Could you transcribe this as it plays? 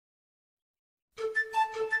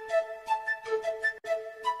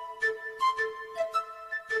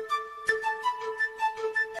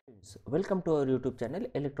Welcome to our YouTube channel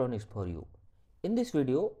Electronics for You. In this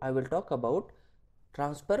video, I will talk about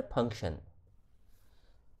transfer function.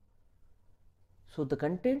 So the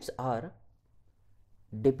contents are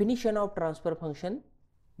definition of transfer function,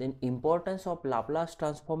 then importance of Laplace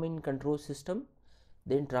transform in control system,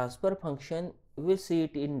 then transfer function we will see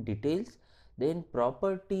it in details, then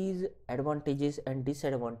properties, advantages and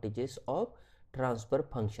disadvantages of transfer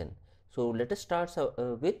function. So let us start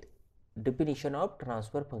with definition of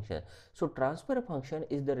transfer function. So transfer function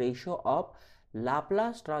is the ratio of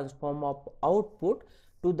Laplace transform of output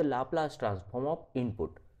to the Laplace transform of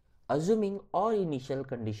input, assuming all initial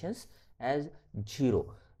conditions as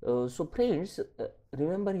 0. So friends,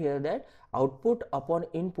 remember here that output upon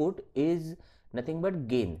input is nothing but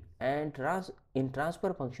gain, and in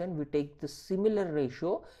transfer function we take the similar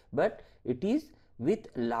ratio, but it is with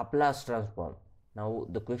Laplace transform. Now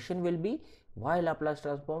the question will be why Laplace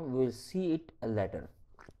transform? We will see it later.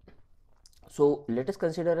 So let us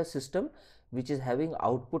consider a system which is having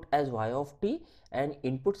output as y of t and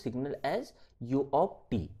input signal as u of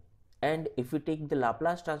t, and if we take the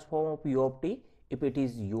Laplace transform of u of t, if it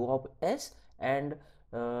is u of s, and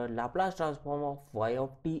Laplace transform of y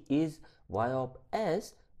of t is y of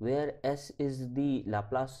s, where s is the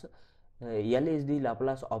Laplace L is the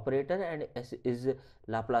Laplace operator and S is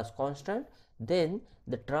Laplace constant, then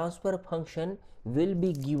the transfer function will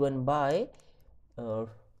be given by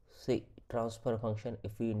say transfer function,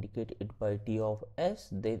 if we indicate it by t of s,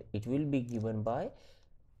 then it will be given by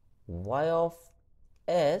y of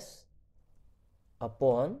s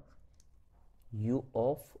upon u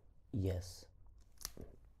of s.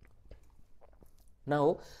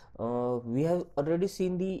 Now we have already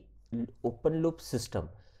seen the open loop system,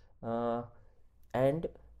 and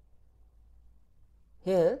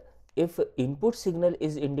here if input signal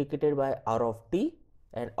is indicated by r of t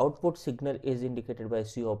and output signal is indicated by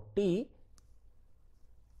c of t,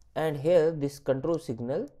 and here this control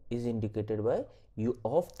signal is indicated by u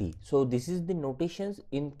of t. So this is the notations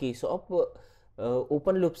in case of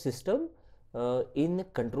open loop system in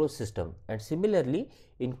control system, and similarly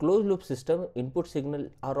in closed loop system input signal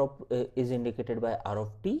r of is indicated by r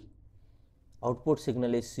of t, output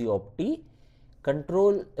signal is c of t,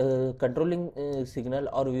 controlling signal,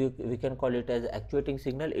 or we can call it as actuating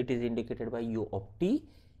signal, it is indicated by u of t,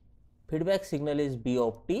 feedback signal is b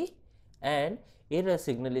of t, and error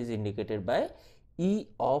signal is indicated by e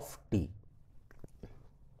of t.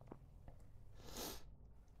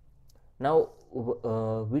 Now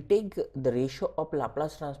we take the ratio of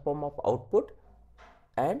Laplace transform of output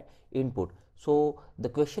and input. So the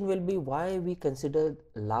question will be why we consider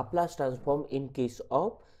Laplace transform in case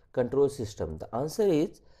of control system. The answer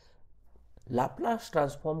is Laplace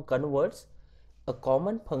transform converts a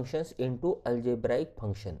common functions into algebraic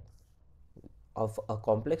function of a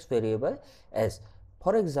complex variable s.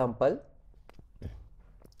 For example,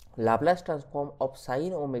 Laplace transform of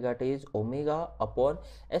sin omega t is omega upon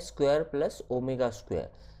s square plus omega square.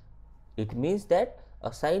 It means that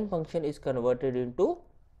a sine function is converted into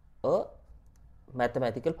a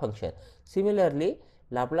mathematical function. Similarly,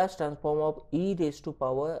 Laplace transform of e raised to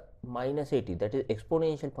power minus at, that is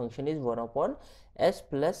exponential function, is 1 upon s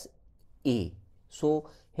plus a. So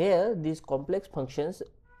here these complex functions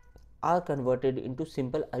are converted into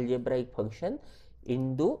simple algebraic function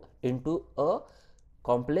into a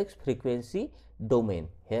complex frequency domain.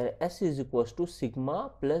 Here s is equals to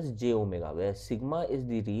sigma plus j omega, where sigma is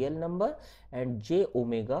the real number and j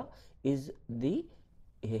omega is the,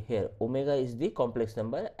 here omega is the complex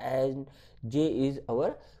number and j is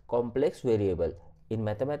our complex variable. In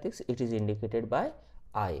mathematics it is indicated by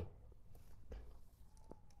I.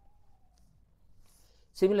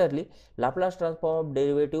 Similarly, Laplace transform of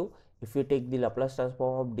derivative, if we take the Laplace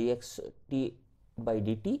transform of dxt by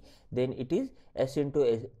dt, then it is s into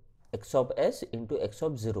x of s into x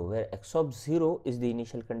of 0, where x of 0 is the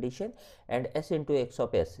initial condition and s into x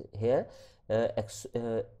of s, here x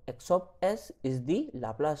of s is the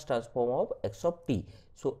Laplace transform of x of t.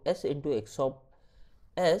 So s into x of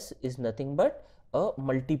s is nothing but a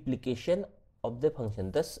multiplication of the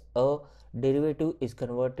function, thus a derivative is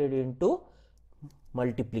converted into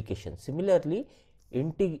multiplication. Similarly,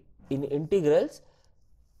 in integrals,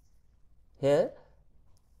 here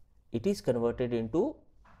it is converted into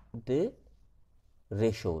the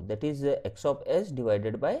ratio, that is x of s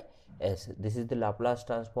divided by s. This is the Laplace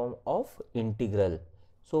transform of integral.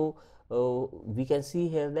 So we can see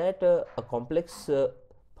here that a complex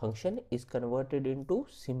function is converted into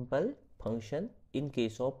simple function in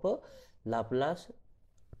case of Laplace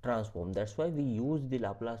transform. That's why we use the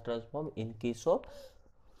Laplace transform in case of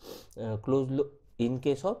closed loop, in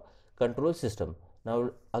case of control system.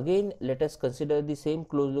 Now again let us consider the same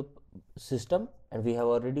closed loop system, and we have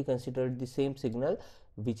already considered the same signal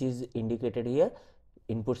which is indicated here.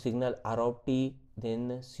 Input signal R of t,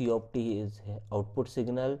 then C of t is output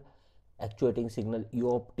signal, actuating signal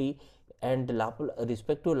U of t, and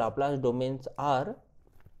respective Laplace domains are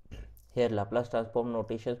here. Laplace transform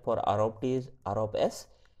notations for R of t is R of s,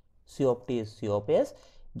 C of t is C of s.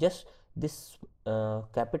 Just this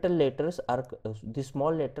capital letters are the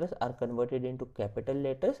small letters are converted into capital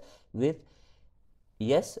letters with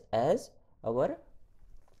s as our,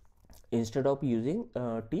 instead of using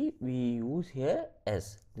t we use here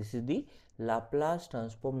s. This is the Laplace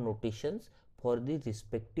transform notations for the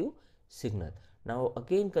respective signal. Now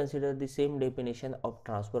again consider the same definition of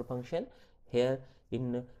transfer function. Here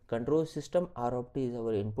in control system, R of t is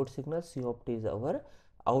our input signal, C of t is our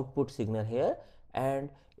output signal here, and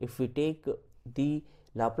if we take the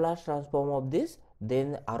Laplace transform of this,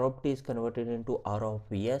 then R of t is converted into R of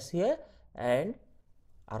s here, and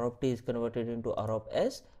R of t is converted into R of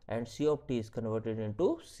s, and C of t is converted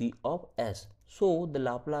into C of s. So the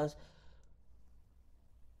Laplace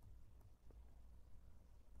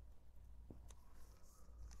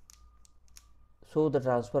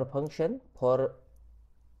transfer function for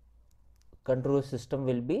control system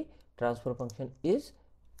will be, transfer function is,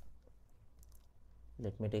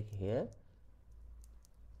 let me take here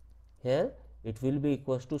it will be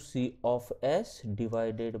equals to C of s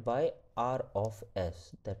divided by R of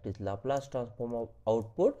s, that is Laplace transform of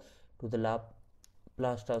output to the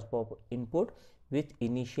Laplace transform of input with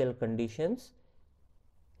initial conditions.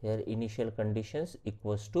 Here initial conditions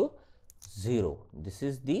equals to 0. This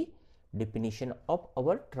is the definition of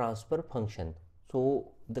our transfer function.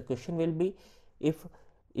 So the question will be, if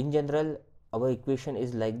in general our equation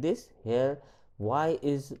is like this, here y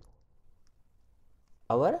is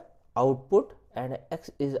our output and x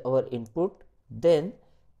is our input, then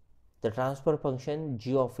the transfer function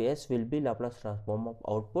g of s will be Laplace transform of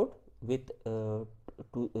output with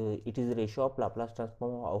it is the ratio of Laplace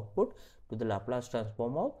transform of output to the Laplace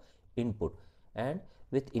transform of input, and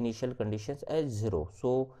with initial conditions as 0.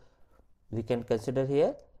 So we can consider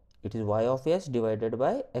here it is y of s divided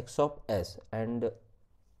by x of s, and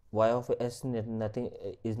y of s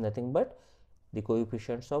is nothing but the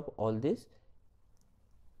coefficients of all these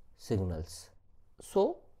signals.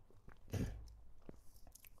 So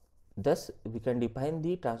thus we can define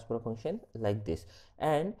the transfer function like this,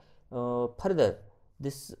 and further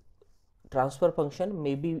this transfer function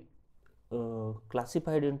may be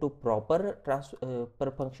classified into proper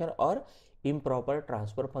transfer function or improper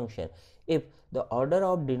transfer function. If the order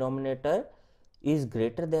of denominator is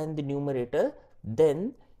greater than the numerator,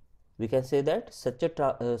 then we can say that such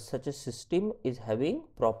a system is having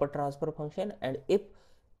proper transfer function, and if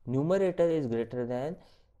numerator is greater than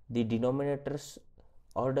the denominator's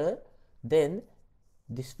order, then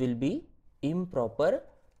this will be improper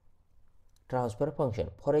transfer function.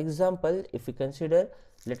 For example, if we consider,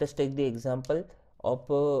 let us take the example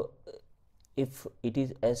of if it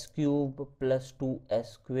is s cube plus 2s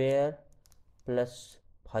square plus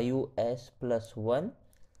 5s plus 1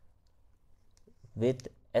 with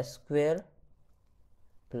s square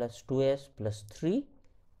plus 2s plus 3.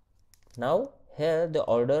 Now here the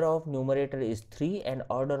order of numerator is 3 and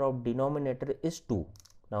order of denominator is 2.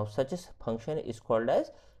 Now such a function is called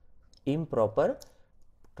as improper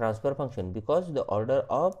transfer function, because the order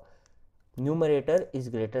of numerator is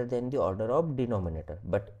greater than the order of denominator.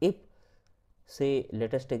 But if, say,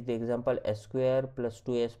 let us take the example s square plus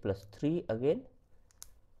 2s plus 3 again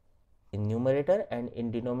in numerator, and in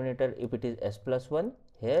denominator if it is s plus 1,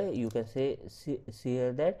 here you can see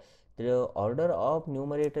here that the order of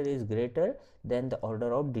numerator is greater than the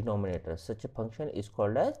order of denominator. Such a function is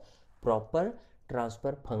called as proper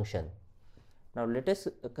transfer function. Now let us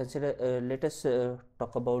consider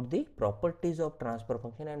talk about the properties of transfer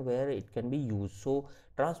function and where it can be used. So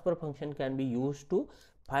transfer function can be used to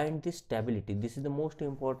find the stability. This is the most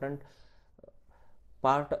important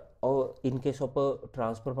part in case of a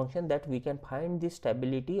transfer function, that we can find the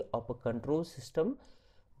stability of a control system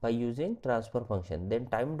by using transfer function. Then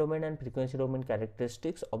time domain and frequency domain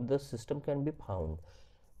characteristics of the system can be found.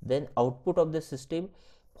 Then output of the system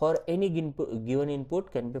for any given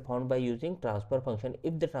input can be found by using transfer function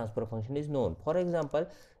if the transfer function is known. For example,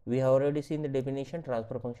 we have already seen the definition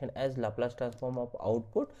transfer function as Laplace transform of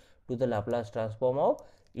output to the Laplace transform of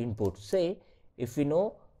input. Say if we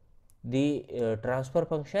know the transfer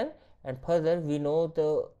function and further we know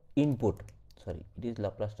the input, it is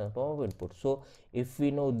Laplace transform of input. So if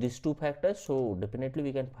we know these two factors, so definitely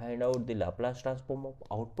we can find out the Laplace transform of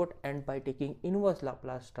output, and by taking inverse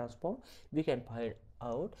Laplace transform we can find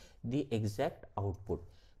out the exact output.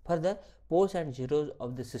 Further, poles and zeros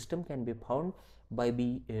of the system can be found by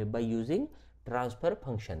using transfer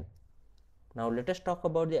function. Now let us talk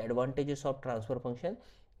about the advantages of transfer function.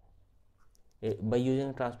 By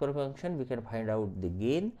using transfer function we can find out the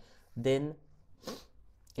gain. Then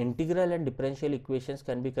integral and differential equations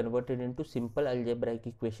can be converted into simple algebraic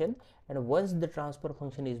equation, and once the transfer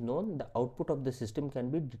function is known, the output of the system can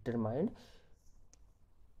be determined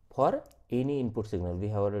for any input signal. We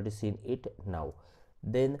have already seen it now.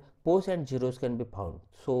 Then poles and zeros can be found.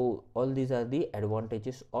 So all these are the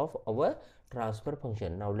advantages of our transfer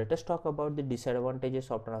function. Now let us talk about the disadvantages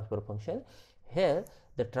of transfer function. Here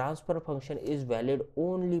the transfer function is valid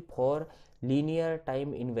only for linear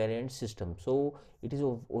time invariant system. So it is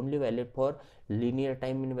only valid for linear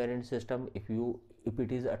time invariant system. If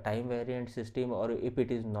it is a time variant system, or if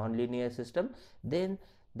it is non-linear system, then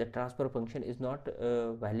the transfer function is not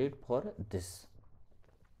valid for this.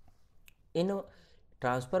 In a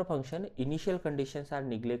transfer function, initial conditions are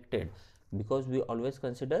neglected because we always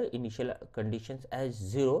consider initial conditions as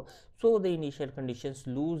 0, so the initial conditions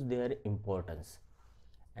lose their importance,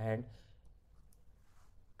 and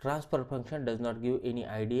transfer function does not give any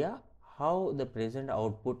idea how the present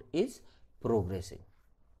output is progressing.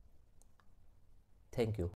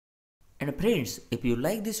 Thank you. And friends, if you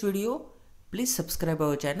like this video, please subscribe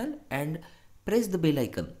our channel and press the bell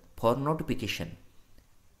icon for notification.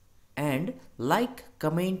 And like,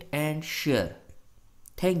 comment and share.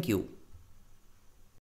 Thank you.